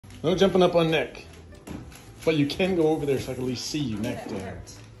No jumping up on Nick. But you can go over there so I can at least see you neck there.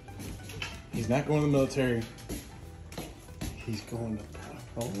 He's not going to the military. He's going to prom.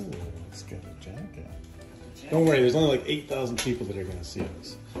 Oh, he's got a jacket. Don't worry, there's only like 8,000 people that are going to see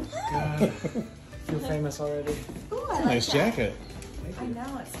us. God. Feel famous already. Ooh, I like Nice that. jacket. I know,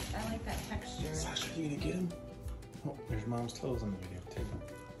 I like that texture. Sasha, are you going to get him? Oh, there's Mom's clothes on the video. Take them.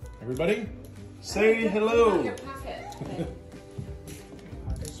 Everybody, say hello. Your pocket. Okay.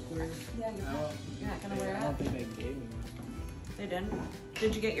 Pocket square. Yeah, you're not going to wear I don't it? think they gave me one. They didn't?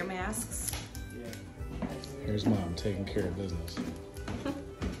 Did you get your masks? Yeah. Here's Mom taking care of business.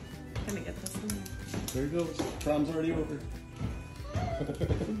 Gonna get this in there. There he goes. Prom's already over.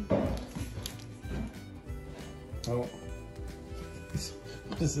 Oh.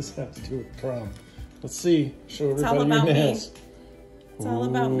 What does this have to do with prom? Let's see. Show everybody all your about me. nails. It's all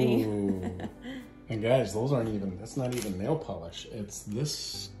about me. Ooh. And guys, those aren't even, that's not even nail polish. It's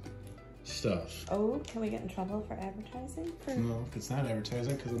this stuff. Oh, can we get in trouble for advertising? No, it's not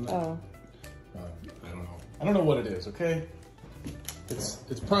advertising because I'm not. Oh. I don't know. I don't know what it is, okay? It's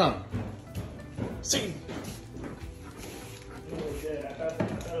prom. See? Really good. I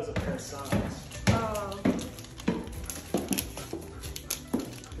thought it was a pair of socks. Oh.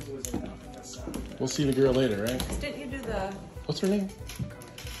 It was enough. That's not bad. We'll see the girl later, right? Didn't you do the... What's her name?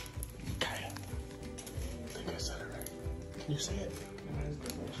 Kaya. I think I said it right. Can you say it?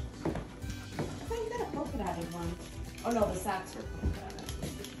 I thought you got a polka dotted one. Oh no, the socks were polka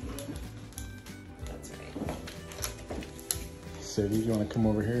dotted. That's right. Sadie, do you want to come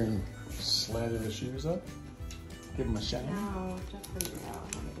over here and slather the shoes up? Give them a shine. No, just figure out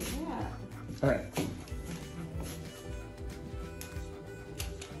how to do that. All right.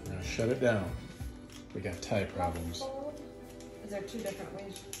 Now shut it down. We got tie problems. Is there two different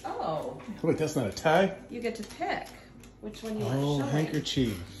ways? Oh, Wait, that's not a tie? you get to pick which one you want Oh, showing.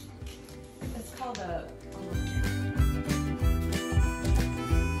 handkerchief. It's called a